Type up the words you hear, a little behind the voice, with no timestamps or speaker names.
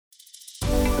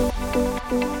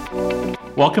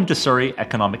Welcome to Surrey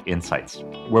Economic Insights,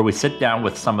 where we sit down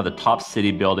with some of the top city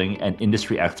building and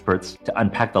industry experts to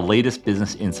unpack the latest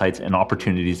business insights and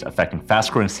opportunities affecting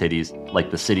fast-growing cities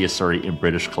like the city of Surrey in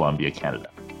British Columbia, Canada.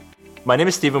 My name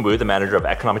is Stephen Wu, the Manager of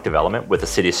Economic Development with the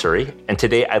City of Surrey, and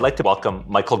today I'd like to welcome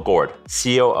Michael Gord,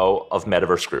 COO of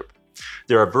Metaverse Group.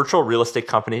 They're a virtual real estate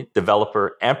company,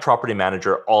 developer, and property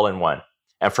manager all in one,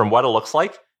 and from what it looks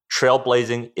like,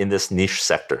 trailblazing in this niche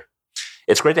sector.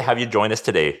 It's great to have you join us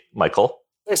today, Michael.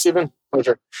 Hey, Stephen.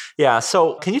 Pleasure. Yeah,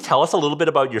 so can you tell us a little bit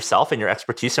about yourself and your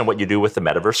expertise and what you do with the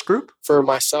Metaverse Group? For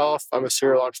myself, I'm a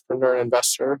serial entrepreneur and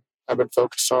investor. I've been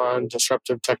focused on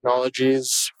disruptive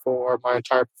technologies for my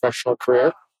entire professional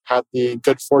career. Had the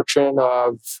good fortune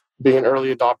of being an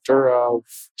early adopter of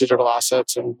digital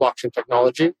assets and blockchain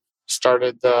technology.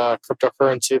 Started the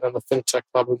cryptocurrency, then the FinTech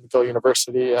Club at McGill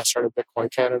University. I started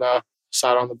Bitcoin Canada.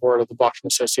 Sat on the board of the Blockchain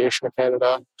Association of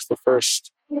Canada. Was the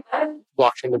first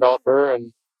blockchain developer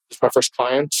and was my first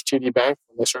client, TD Bank,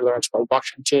 when they started their own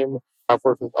blockchain team. I've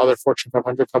worked with other Fortune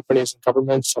 500 companies and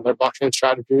governments on their blockchain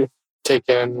strategy,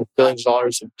 taken billions of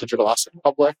dollars of digital asset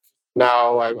public.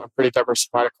 Now I'm pretty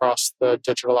diversified across the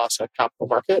digital asset capital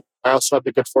market. I also had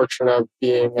the good fortune of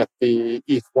being at the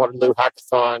ETH Waterloo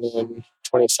Hackathon in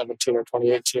 2017 or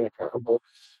 2018, I can't remember,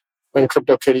 when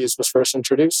CryptoKitties was first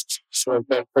introduced. So I've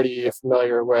been pretty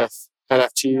familiar with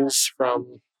NFTs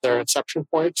from their inception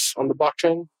points on the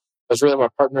blockchain. It was really my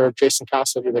partner, Jason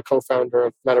Cassidy, the co-founder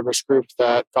of Metaverse Group,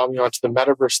 that got me onto the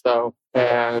Metaverse, though.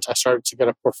 And I started to get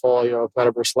a portfolio of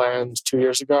Metaverse land 2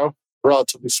 years ago,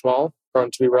 relatively small,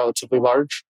 grown to be relatively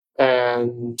large.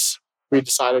 And we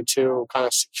decided to kind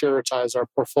of securitize our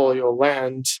portfolio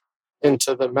land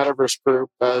into the Metaverse Group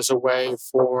as a way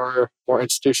for more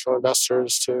institutional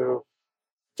investors to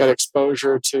get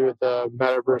exposure to the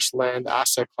Metaverse land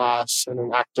asset class in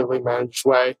an actively managed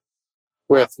way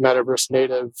with Metaverse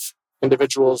native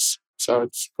individuals. So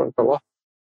it's going quite well.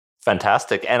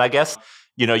 Fantastic. And I guess,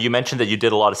 you mentioned that you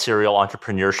did a lot of serial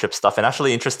entrepreneurship stuff. And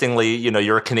actually, interestingly,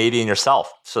 you're a Canadian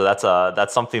yourself. So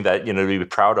that's something that, to be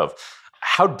proud of.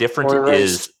 How different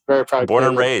is very proud born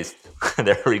and raised?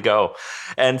 There we go.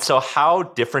 And so how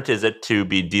different is it to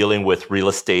be dealing with real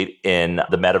estate in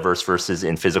the metaverse versus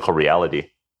in physical reality?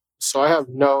 So I have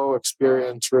no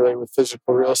experience really with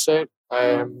physical real estate. I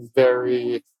am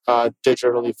very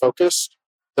digitally focused.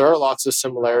 There are lots of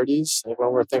similarities. Like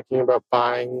when we're thinking about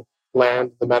buying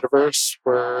land in the metaverse,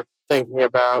 we're thinking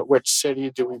about which city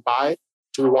do we buy?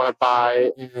 Do we want to buy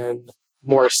in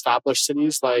more established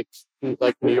cities like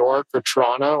New York or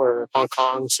Toronto or Hong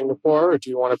Kong, Singapore, or do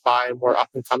you want to buy in more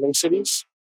up-and-coming cities?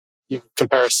 You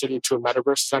compare a city to a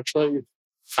metaverse, essentially. You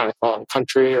kind of call it a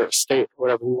country or a state,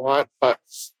 whatever you want. But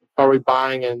are we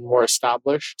buying in more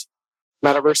established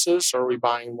metaverses, or are we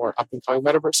buying more up-and-coming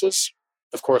metaverses?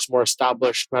 Of course, more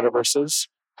established metaverses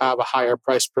have a higher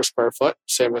price per square foot,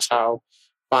 same as how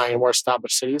buying in more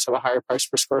established cities have a higher price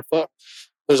per square foot.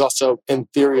 There's also, in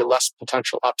theory, less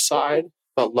potential upside,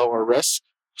 but lower risk.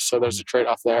 So there's a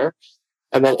trade-off there.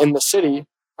 And then in the city,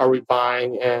 are we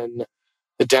buying in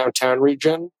the downtown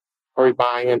region? Are we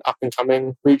buying in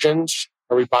up-and-coming regions?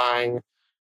 Are we buying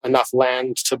enough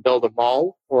land to build a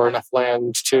mall or enough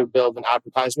land to build an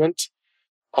advertisement?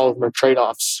 All of them are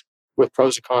trade-offs with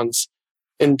pros and cons.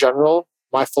 In general,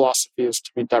 my philosophy is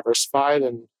to be diversified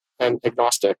and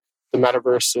agnostic. The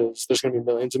metaverse there's going to be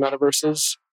millions of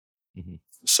metaverses. Mm-hmm.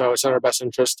 So it's in our best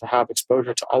interest to have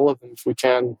exposure to all of them if we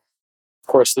can. Of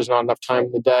course, there's not enough time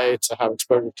in the day to have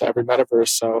exposure to every metaverse.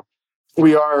 So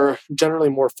we are generally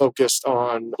more focused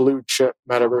on blue chip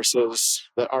metaverses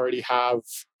that already have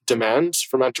demands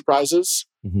from enterprises,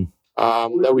 mm-hmm.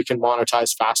 That we can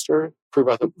monetize faster, prove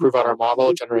out our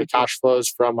model, generate cash flows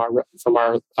from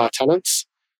our tenants.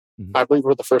 Mm-hmm. I believe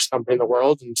we're the first company in the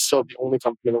world and still the only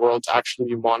company in the world to actually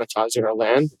be monetizing our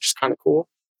land, which is kind of cool,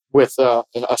 with a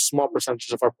small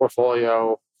percentage of our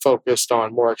portfolio focused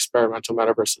on more experimental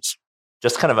metaverses.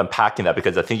 Just kind of unpacking that,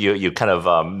 because I think you kind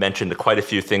of mentioned quite a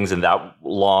few things in that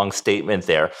long statement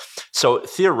there. So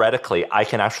theoretically, I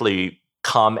can actually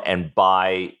come and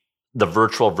buy the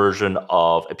virtual version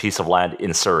of a piece of land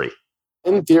in Surrey.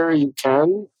 In theory, you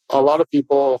can. A lot of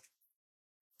people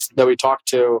that we talk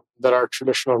to that are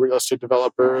traditional real estate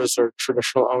developers or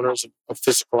traditional owners of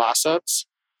physical assets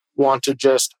want to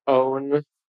just own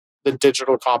the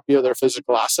digital copy of their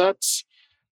physical assets.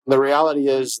 The reality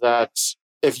is that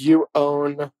if you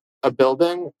own a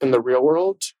building in the real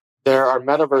world, there are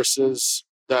metaverses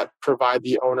that provide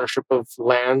the ownership of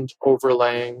land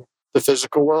overlaying the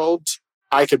physical world.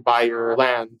 I could buy your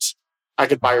land. I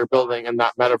could buy your building in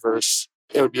that metaverse.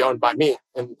 It would be owned by me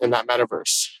in that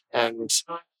metaverse. And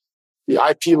the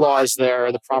IP laws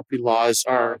there, the property laws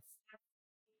are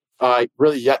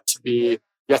really yet to be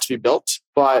built.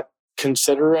 But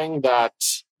considering that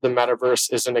the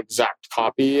metaverse is an exact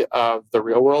copy of the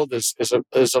real world is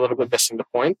a little bit missing the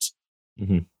point.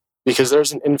 Mm-hmm. Because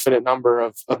there's an infinite number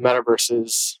of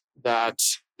metaverses that,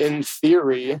 in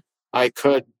theory, I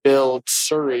could build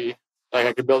Surrey, like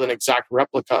I could build an exact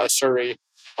replica of Surrey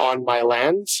on my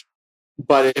land.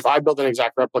 But if I build an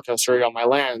exact replica of Surrey on my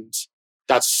land,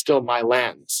 that's still my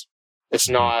land. It's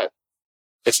not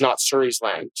Surrey's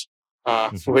land,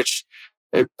 which,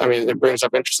 it brings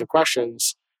up interesting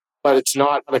questions. But it's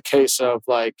not the case of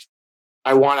like,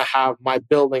 I want to have my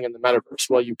building in the metaverse.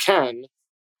 Well, you can,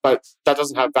 but that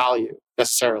doesn't have value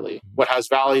necessarily. What has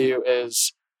value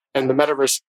is, and the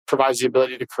metaverse provides the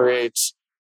ability to create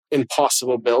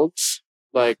impossible builds,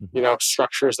 like,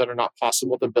 structures that are not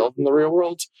possible to build in the real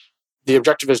world. The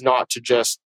objective is not to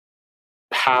just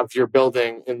have your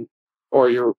building or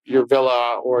your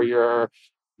villa or your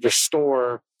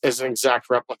store as an exact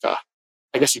replica.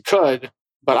 I guess you could,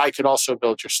 but I could also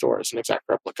build your store as an exact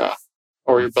replica,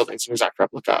 or your building's an exact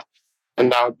replica.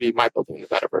 And that would be my building in the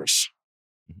metaverse.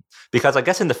 Because I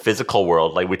guess in the physical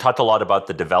world, like we talked a lot about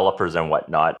the developers and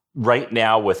whatnot. Right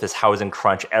now with this housing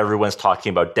crunch, everyone's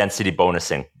talking about density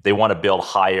bonusing. They want to build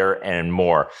higher and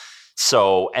more.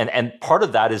 So, and part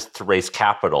of that is to raise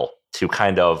capital to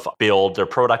kind of build their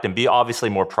product and be obviously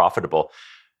more profitable.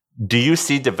 Do you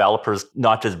see developers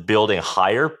not just building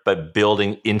higher, but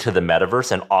building into the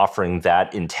metaverse and offering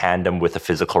that in tandem with the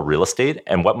physical real estate?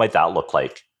 And what might that look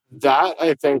like? That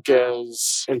I think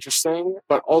is interesting,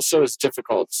 but also is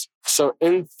difficult. So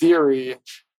in theory,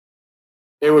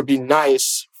 it would be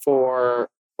nice or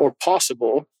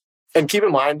possible. And keep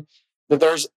in mind that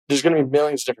there's going to be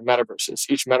millions of different metaverses.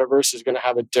 Each metaverse is going to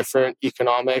have a different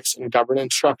economics and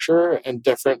governance structure and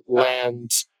different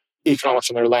economics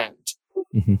on their land.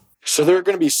 Mm-hmm. So there are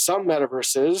going to be some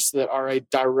metaverses that are a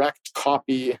direct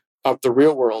copy of the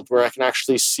real world, where I can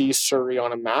actually see Surrey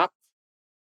on a map.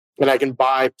 And I can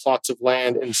buy plots of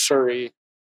land in Surrey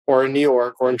or in New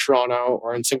York or in Toronto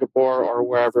or in Singapore or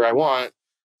wherever I want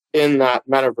in that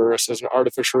metaverse as an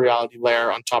artificial reality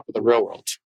layer on top of the real world.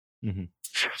 Mm-hmm.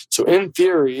 So in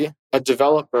theory, a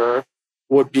developer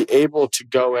would be able to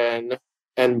go in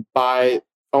and buy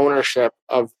ownership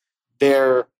of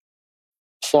their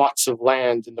plots of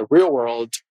land in the real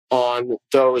world on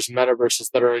those metaverses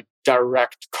that are a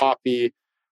direct copy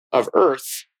of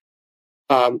Earth.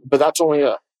 But that's only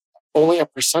a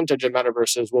percentage of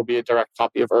metaverses will be a direct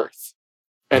copy of Earth.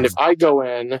 And if I go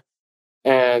in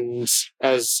and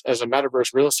as a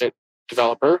metaverse real estate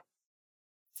developer,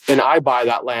 and I buy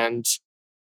that land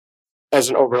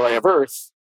as an overlay of Earth,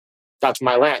 that's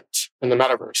my land in the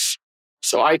metaverse.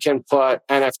 So I can put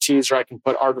NFTs, or I can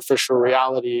put artificial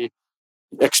reality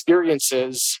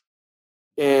experiences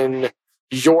in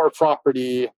your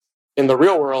property in the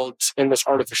real world in this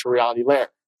artificial reality layer.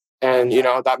 And,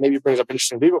 that maybe brings up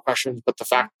interesting legal questions, but the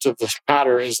fact of the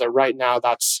matter is that right now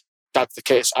that's the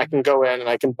case. I can go in and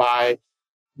I can buy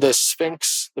the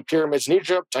Sphinx, the pyramids in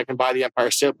Egypt. I can buy the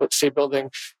Empire State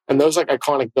Building. And those like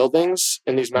iconic buildings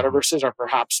in these metaverses are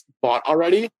perhaps bought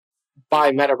already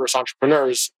by metaverse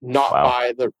entrepreneurs, not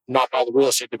by the real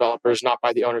estate developers, not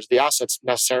by the owners of the assets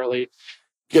necessarily,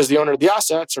 because the owner of the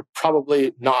assets are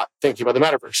probably not thinking about the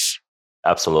metaverse.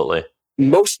 Absolutely.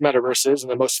 Most metaverses,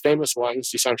 and the most famous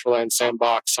ones, Decentraland,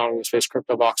 Sandbox, Song Space,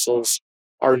 Crypto Voxels,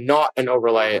 are not an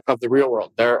overlay of the real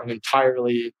world. They're an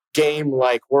entirely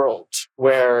game-like world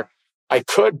where I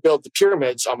could build the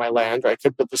pyramids on my land, or I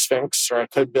could build the Sphinx, or I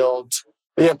could build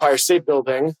the Empire State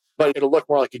Building, but it'll look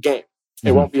more like a game. Mm-hmm.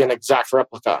 It won't be an exact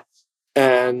replica.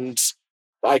 And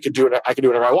I could do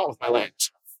whatever I want with my land.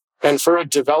 And for a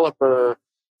developer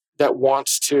that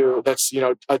wants to, that's,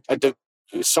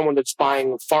 someone that's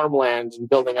buying farmland and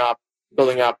building up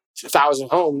 1,000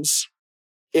 homes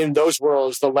in those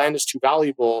worlds, the land is too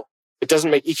valuable. It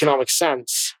doesn't make economic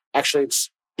sense. Actually, it's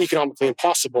economically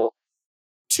impossible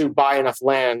to buy enough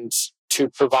land to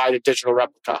provide a digital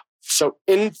replica. So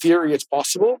in theory, it's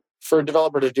possible for a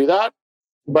developer to do that.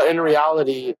 But in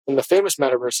reality, in the famous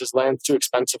metaverses, land's too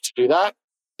expensive to do that.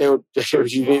 You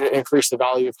need to increase the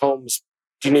value of homes.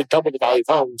 You need to double the value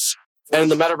of homes. And in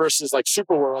the metaverses like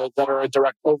Superworld that are a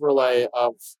direct overlay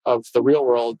of the real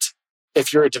world,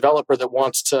 if you're a developer that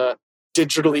wants to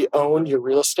digitally own your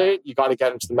real estate, you got to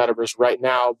get into the metaverse right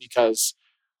now, because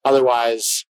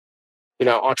otherwise,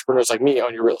 entrepreneurs like me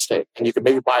own your real estate, and you could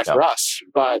maybe buy it for us,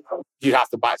 but you have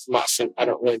to buy it from us, and I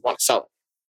don't really want to sell it.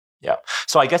 Yeah.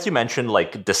 So I guess you mentioned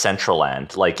like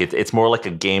Decentraland, like it's more like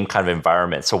a game kind of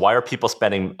environment. So why are people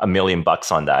spending $1 million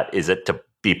on that? Is it to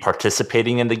be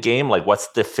participating in the game? Like, what's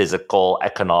the physical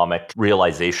economic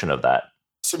realization of that?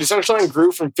 So Decentraland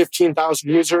grew from 15,000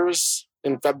 users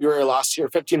in February last year,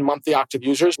 15 monthly active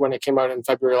users when it came out in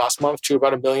February last month, to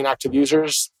about 1 million active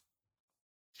users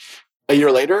a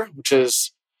year later, which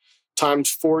is times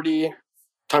 40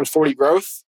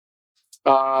 growth.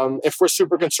 If we're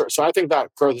super concerned, so I think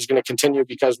that growth is going to continue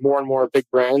because more and more big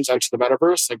brands enter the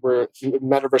metaverse. Like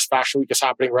Metaverse Fashion Week is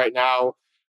happening right now.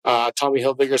 Tommy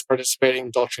Hilfiger is participating.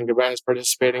 Dolce & Gabbana is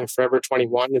participating. Forever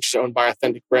 21, which is owned by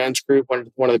Authentic Brands Group,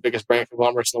 one of the biggest brand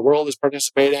conglomerates in the world, is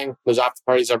participating. There's after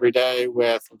parties every day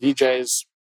with DJs.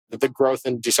 The growth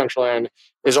in Decentraland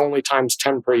is only times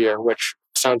 10 per year, which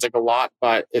sounds like a lot,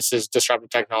 but it's this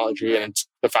disruptive technology, and it's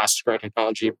the fastest growing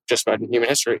technology just about in human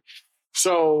history.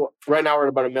 So right now we're at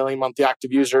about 1 million monthly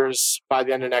active users. By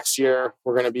the end of next year,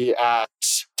 we're going to be at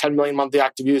 10 million monthly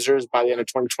active users. By the end of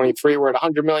 2023, we're at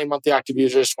 100 million monthly active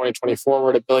users. 2024, we're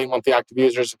at 1 billion monthly active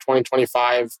users. In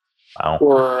 2025, Wow.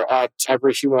 we're at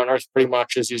every human on Earth pretty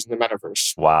much is using the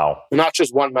metaverse. Wow. And not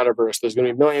just one metaverse. There's going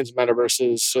to be millions of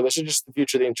metaverses. So this is just the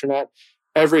future of the internet.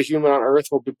 Every human on Earth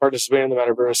will be participating in the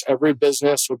metaverse. Every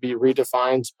business will be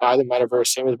redefined by the metaverse,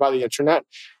 same as by the internet.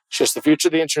 It's just the future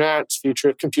of the internet. It's future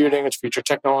of computing. It's future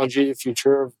technology,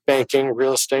 future of banking,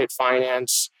 real estate,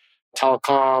 finance,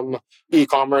 telecom,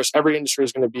 e-commerce. Every industry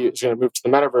is going to move to the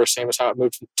metaverse, same as how it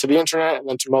moved to the internet and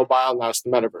then to mobile. Now it's the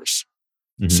metaverse.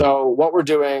 Mm-hmm. So what we're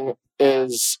doing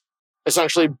is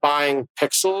essentially buying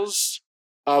pixels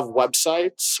of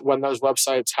websites when those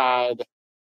websites had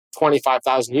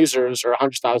 25,000 users or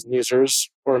 100,000 users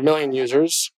or 1 million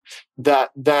users that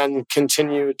then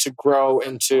continue to grow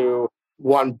into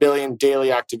 1 billion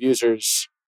daily active user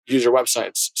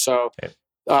websites. So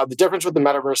the difference with the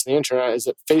metaverse and the internet is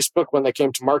that Facebook, when they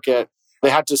came to market, they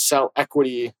had to sell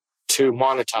equity to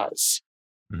monetize.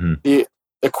 Mm-hmm. The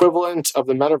equivalent of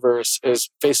the metaverse is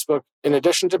Facebook, in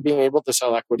addition to being able to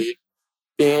sell equity,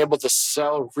 being able to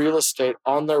sell real estate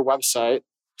on their website.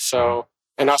 So,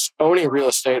 and us owning real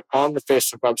estate on the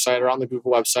Facebook website or on the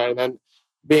Google website, and then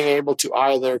being able to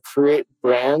either create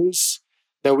brands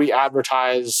that we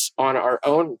advertise on our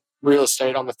own real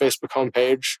estate on the Facebook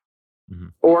homepage, mm-hmm.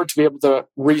 or to be able to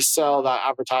resell that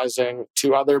advertising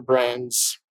to other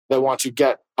brands that want to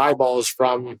get eyeballs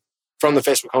from the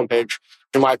Facebook homepage.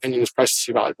 In my opinion, is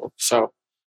pricelessly valuable. So,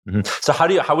 mm-hmm. So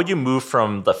how would you move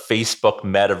from the Facebook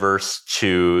metaverse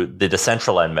to the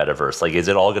Decentraland metaverse? Like, is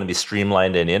it all going to be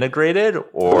streamlined and integrated,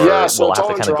 or will I have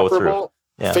to kind of go through?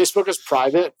 Yeah. Facebook is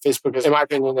private. Facebook is, in my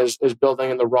opinion, is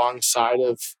building in the wrong side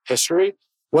of history.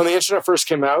 When the internet first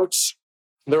came out,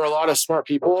 there were a lot of smart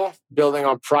people building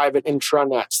on private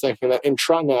intranets, thinking that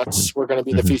intranets were going to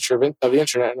be the future of the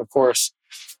internet. And of course,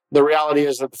 the reality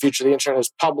is that the future of the internet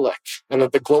is public, and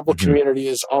that the global community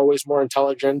is always more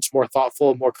intelligent, more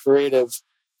thoughtful, more creative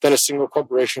than a single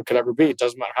corporation could ever be. It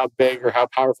doesn't matter how big or how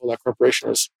powerful that corporation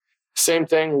is. Same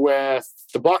thing with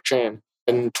the blockchain.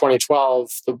 In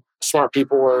 2012, the smart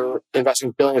people were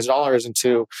investing billions of dollars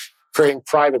into creating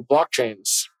private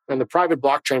blockchains. And the private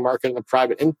blockchain market and the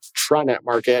private intranet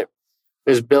market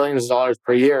is billions of dollars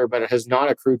per year, but it has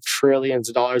not accrued trillions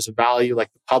of dollars of value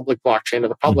like the public blockchain or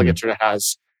the public internet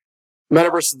has.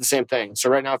 Metaverse is the same thing. So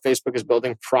right now, Facebook is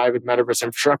building private metaverse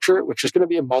infrastructure, which is going to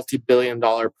be a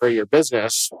multi-billion-dollar per year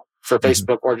business for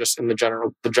Facebook or just in the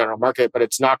general market, but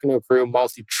it's not going to accrue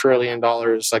multi-trillion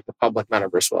dollars like the public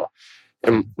metaverse will,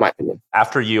 in my opinion.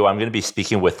 After you, I'm going to be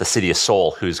speaking with the City of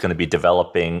Seoul, who's going to be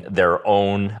developing their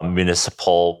own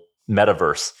municipal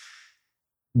metaverse.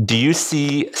 Do you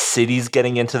see cities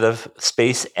getting into the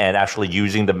space and actually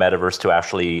using the metaverse to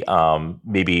actually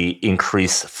maybe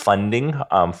increase funding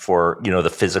for the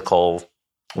physical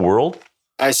world?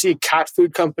 I see cat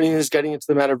food companies getting into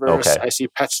the metaverse. Okay. I see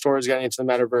pet stores getting into the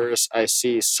metaverse. I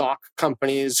see sock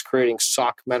companies creating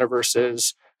sock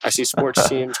metaverses. I see sports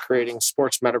teams creating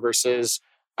sports metaverses.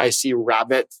 I see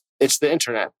Rabbit. It's the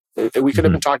internet. We could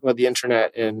have been talking about the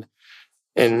internet in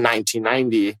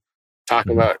 1990,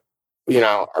 talking about,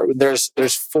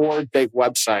 there's 4 big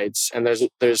websites, and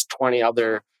there's 20, 30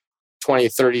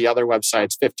 other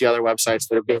websites, 50 other websites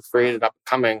that are being created up and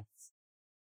coming.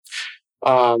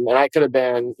 And I could have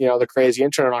been, the crazy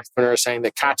internet entrepreneur saying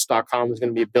that cats.com is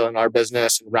going to be a $1 billion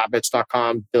business and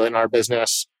rabbits.com, $1 billion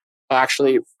business.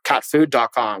 Actually,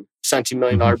 catfood.com, $70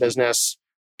 million business.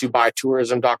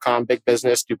 DubaiTourism.com, big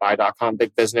business. Dubai.com,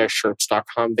 big business.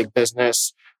 Shirts.com, big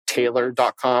business.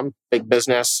 Taylor.com, big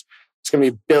business. It's going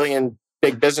to be billion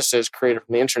big businesses created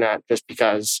from the internet, just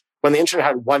because when the internet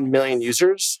had 1 million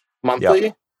users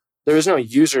monthly, there was no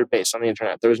user base on the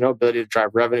internet. There was no ability to drive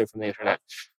revenue from the internet.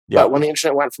 But when the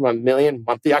internet went from 1 million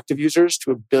monthly active users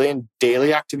to 1 billion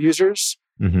daily active users,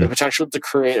 the potential to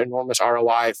create enormous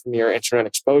ROI from your internet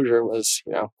exposure was,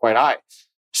 quite high.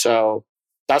 So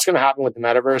that's going to happen with the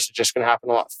metaverse. It's just going to happen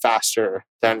a lot faster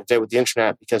than it did with the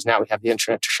internet, because now we have the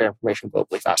internet to share information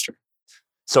globally faster.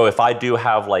 So if I do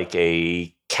have like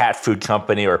a cat food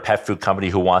company or a pet food company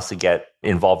who wants to get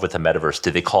involved with the metaverse,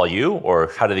 do they call you,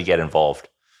 or how do they get involved?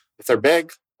 If they're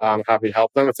big, I'm happy to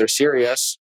help them. If they're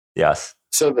serious. Yes.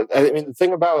 So the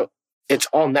thing about it's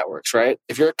all networks, right?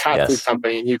 If you're a cat food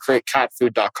company and you create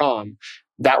catfood.com,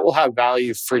 that will have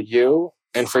value for you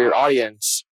and for your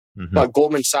audience. But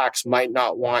Goldman Sachs might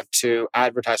not want to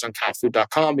advertise on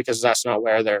catfood.com because that's not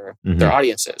where their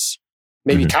audience is.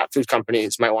 Maybe cat food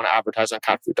companies might want to advertise on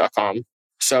catfood.com.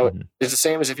 So it's the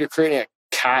same as if you're creating a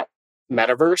cat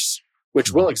metaverse,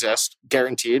 which will exist,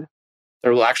 guaranteed.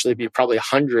 There will actually be probably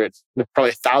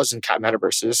 1,000 cat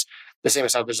metaverses. The same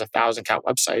as how there's 1,000 cat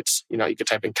websites. You could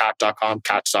type in cat.com,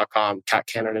 cats.com,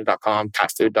 catcanada.com,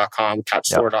 catfood.com,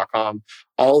 catstore.com.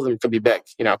 All of them could be big.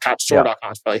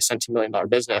 Catstore.com is probably a $70 million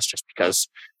business just because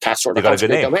catstore.com is a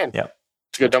good domain. Yeah.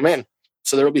 It's a good domain.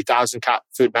 So there will be 1,000 cat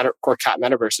food core cat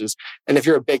metaverses. And if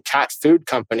you're a big cat food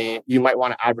company, you might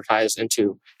want to advertise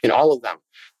in all of them.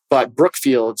 But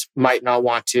Brookfield might not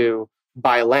want to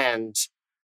buy land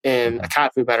in a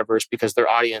cat food metaverse because their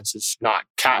audience is not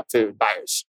cat food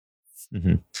buyers.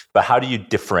 But how do you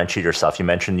differentiate yourself? You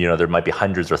mentioned, there might be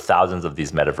hundreds or thousands of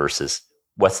these metaverses.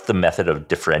 What's the method of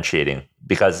differentiating?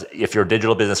 Because if you're a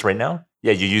digital business right now,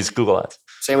 you use Google Ads.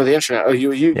 Same with the internet.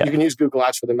 You can use Google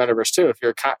Ads for the metaverse too. If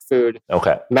you're a cat food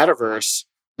metaverse,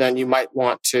 then you might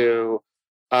want to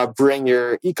bring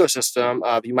your ecosystem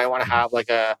of, you might want to have like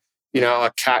a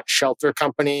cat shelter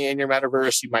company in your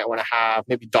metaverse. You might want to have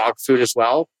maybe dog food as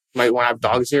well. You might want to have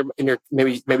dogs in your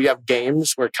maybe you have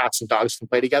games where cats and dogs can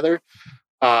play together.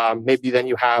 Maybe then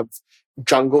you have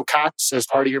jungle cats as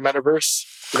part of your metaverse.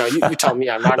 You tell me.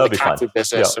 I'm not in the cat food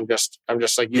business. Yeah. I'm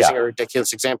just like using a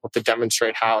ridiculous example to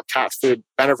demonstrate how a cat food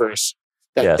metaverse,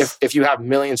 that if you have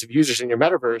millions of users in your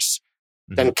metaverse,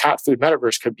 then cat food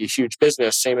metaverse could be a huge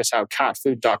business. Same as how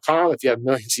catfood.com, if you have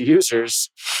millions of users,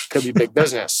 could be big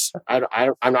business. I'm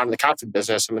not in the cat food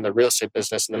business. I'm in the real estate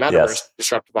business in the metaverse,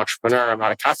 disruptive entrepreneur. I'm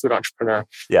not a cat food entrepreneur.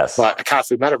 Yes. But a cat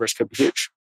food metaverse could be huge.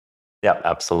 Yeah,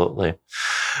 absolutely.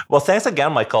 Well, thanks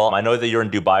again, Michael. I know that you're in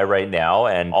Dubai right now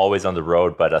and always on the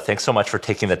road, but thanks so much for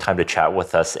taking the time to chat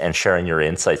with us and sharing your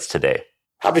insights today.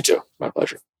 Happy to. My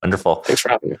pleasure. Wonderful. Thanks for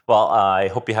having me. Well, I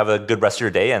hope you have a good rest of your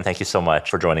day, and thank you so much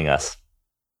for joining us.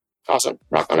 Awesome.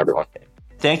 Rock on, everyone.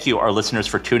 Thank you, our listeners,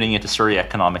 for tuning into Surrey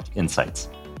Economic Insights.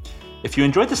 If you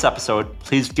enjoyed this episode,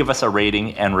 please give us a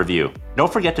rating and review.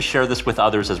 Don't forget to share this with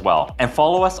others as well. And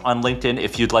follow us on LinkedIn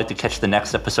if you'd like to catch the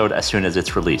next episode as soon as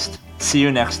it's released. See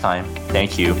you next time.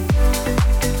 Thank you.